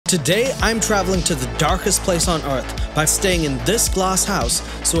Today, I'm traveling to the darkest place on Earth by staying in this glass house,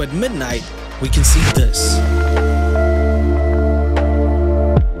 so at midnight, we can see this.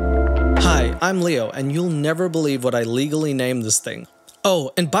 Hi, I'm Leo, and you'll never believe what I legally named this thing.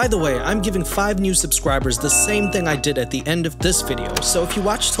 Oh, and by the way, I'm giving 5 new subscribers the same thing I did at the end of this video, so if you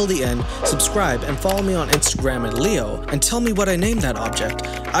watch till the end, subscribe and follow me on Instagram at Leo, and tell me what I named that object.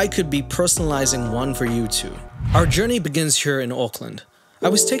 I could be personalizing one for you too. Our journey begins here in Auckland. I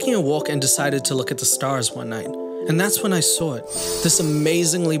was taking a walk and decided to look at the stars one night, and that's when I saw it. This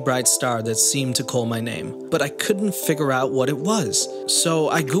amazingly bright star that seemed to call my name, but I couldn't figure out what it was. So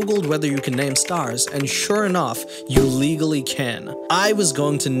I googled whether you can name stars, and sure enough, you legally can. I was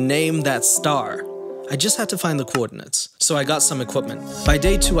going to name that star. I just had to find the coordinates, so I got some equipment. By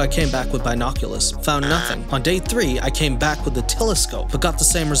day 2, I came back with binoculars, found nothing. On day 3, I came back with the telescope, but got the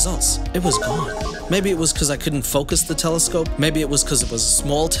same results. It was gone. Maybe it was because I couldn't focus the telescope, maybe it was because it was a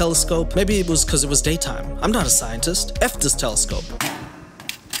small telescope, maybe it was because it was daytime. I'm not a scientist. F this telescope.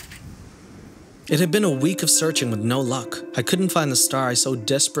 It had been a week of searching with no luck. I couldn't find the star I so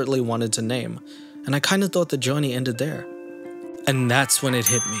desperately wanted to name, and I kinda thought the journey ended there. And that's when it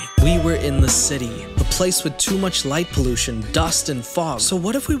hit me. We were in the city, a place with too much light pollution, dust, and fog. So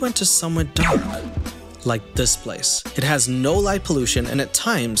what if we went to somewhere dark? Like this place. It has no light pollution, and at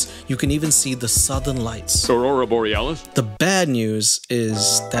times, you can even see the southern lights. Aurora Borealis? The bad news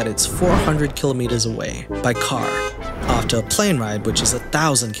is that it's 400 kilometers away by car, after a plane ride which is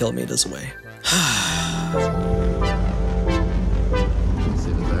 1,000 kilometers away. Is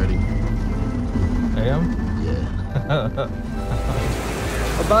it 30? AM? Yeah.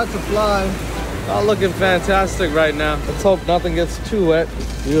 About to fly. All looking fantastic right now. Let's hope nothing gets too wet.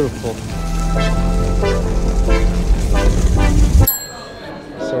 Beautiful.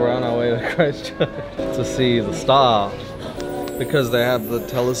 So we're on our way to Christchurch to see the star, because they have the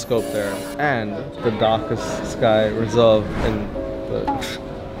telescope there and the darkest sky reserve in the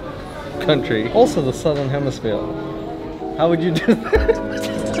country. Also the southern hemisphere. How would you do that?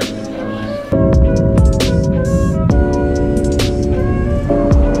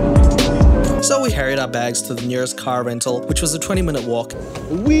 So we carried our bags to the nearest car rental, which was a 20-minute walk.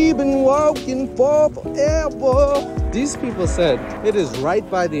 We've been walking for forever. These people said it is right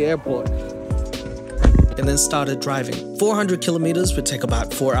by the airport. And then started driving. 400 kilometers would take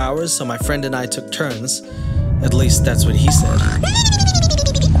about 4 hours, so my friend and I took turns. At least that's what he said.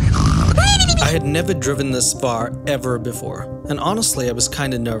 I had never driven this far ever before, and honestly I was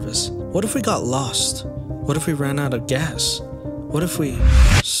kinda nervous. What if we got lost? What if we ran out of gas? What if we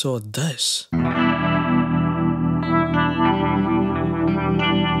saw this? We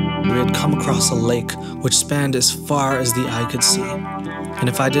had come across a lake which spanned as far as the eye could see. And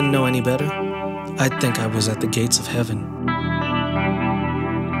if I didn't know any better, I'd think I was at the gates of heaven.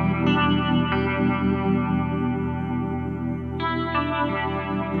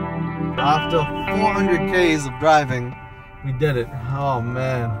 After 400 Ks of driving, we did it. Oh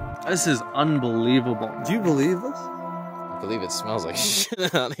man, this is unbelievable. Do you believe this? I believe it smells like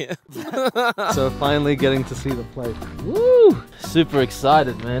shit out here. So finally getting to see the place. Woo! Super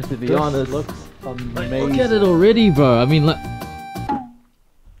excited, man, to be honest. Looks amazing. Like, look at it already, bro. I mean, like,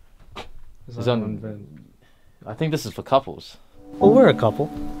 It's on, I think this is for couples. well, we're a couple.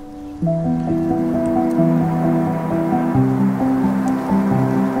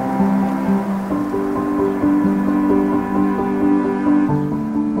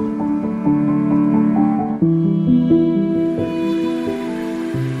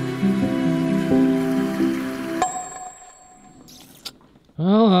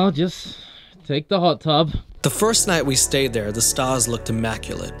 Oh, I'll just take the hot tub. The first night we stayed there, the stars looked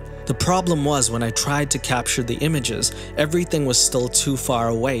immaculate. The problem was when I tried to capture the images, everything was still too far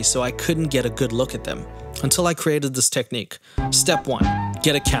away, so I couldn't get a good look at them. Until I created this technique. Step 1,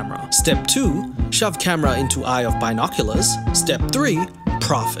 get a camera. Step 2, shove camera into eye of binoculars. Step 3,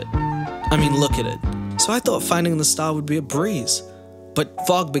 profit. I mean, look at it. So I thought finding the star would be a breeze. But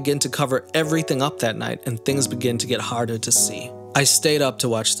fog began to cover everything up that night, and things began to get harder to see. I stayed up to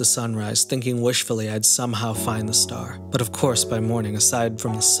watch the sunrise, thinking wishfully I'd somehow find the star. But of course, by morning, aside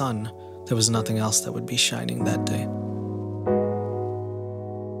from the sun, there was nothing else that would be shining that day.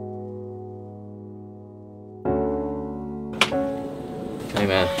 Hey,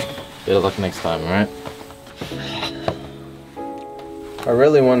 man. Better luck next time, alright? I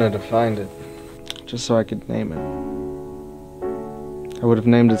really wanted to find it, just so I could name it. I would have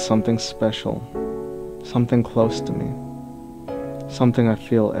named it something special, something close to me, something I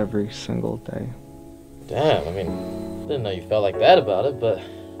feel every single day. Damn, I mean, didn't know you felt like that about it, but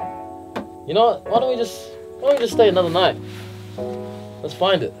you know what? Why don't we just stay another night? Let's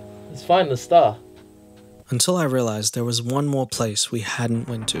find it. Let's find the star. Until I realized there was one more place we hadn't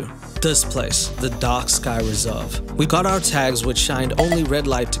went to. This place, the Dark Sky Reserve. We got our tags which shined only red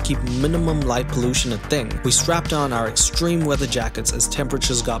light to keep minimum light pollution a thing. We strapped on our extreme weather jackets as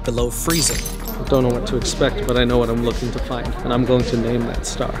temperatures got below freezing. I don't know what to expect, but I know what I'm looking to find, and I'm going to name that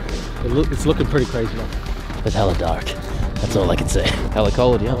star. It's looking pretty crazy though. It's hella dark. That's all I can say. Hella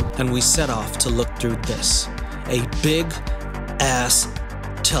cold, yeah. And we set off to look through this. A big ass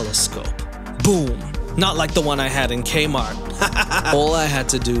telescope. Boom! Not like the one I had in Kmart. All I had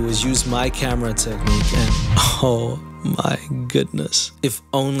to do was use my camera technique and oh my goodness. If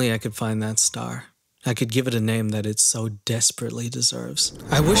only I could find that star. I could give it a name that it so desperately deserves.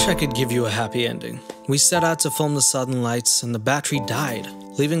 I wish I could give you a happy ending. We set out to film the southern lights and the battery died,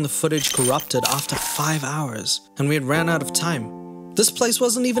 leaving the footage corrupted after 5 hours, and we had ran out of time. This place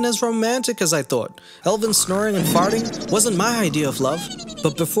wasn't even as romantic as I thought. Elvin snoring and farting wasn't my idea of love.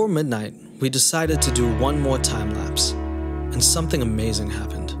 But before midnight, we decided to do one more time lapse, and something amazing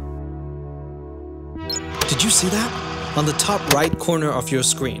happened. Did you see that? On the top right corner of your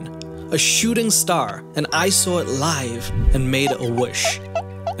screen, a shooting star, and I saw it live and made a wish.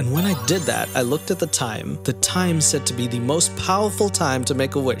 And when I did that, I looked at the time. The time said to be the most powerful time to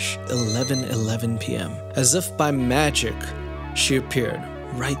make a wish, 11:11 p.m. As if by magic, she appeared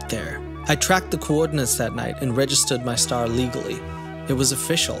right there. I tracked the coordinates that night and registered my star legally. It was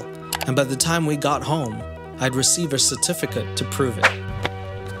official, and by the time we got home, I'd receive a certificate to prove it.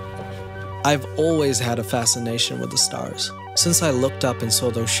 I've always had a fascination with the stars. Since I looked up and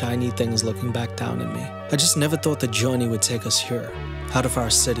saw those shiny things looking back down at me, I just never thought the journey would take us here, out of our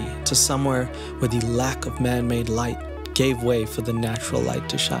city, to somewhere where the lack of man-made light gave way for the natural light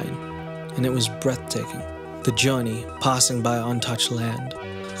to shine. And it was breathtaking. The journey, passing by untouched land,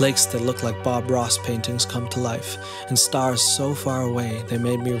 lakes that look like Bob Ross paintings come to life, and stars so far away they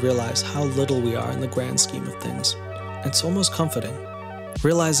made me realize how little we are in the grand scheme of things. It's almost comforting,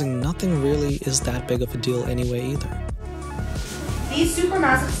 realizing nothing really is that big of a deal anyway either. These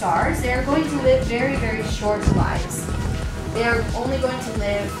supermassive stars, they're going to live very, very short lives. They're only going to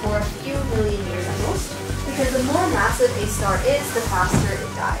live for a few million years at most, because the more massive a star is, the faster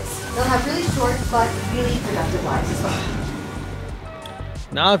it dies. They'll have really short but really productive lives as well.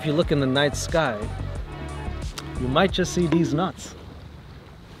 Now if you look in the night sky, you might just see these nuts.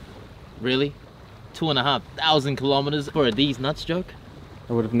 Really? 2,500 kilometers for a these nuts joke?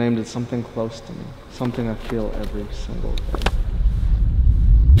 I would have named it something close to me. Something I feel every single day.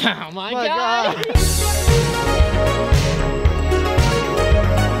 Oh my god!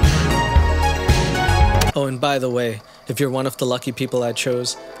 Oh, and by the way, if you're one of the lucky people I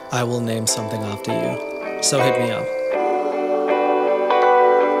chose, I will name something after you. So hit me up.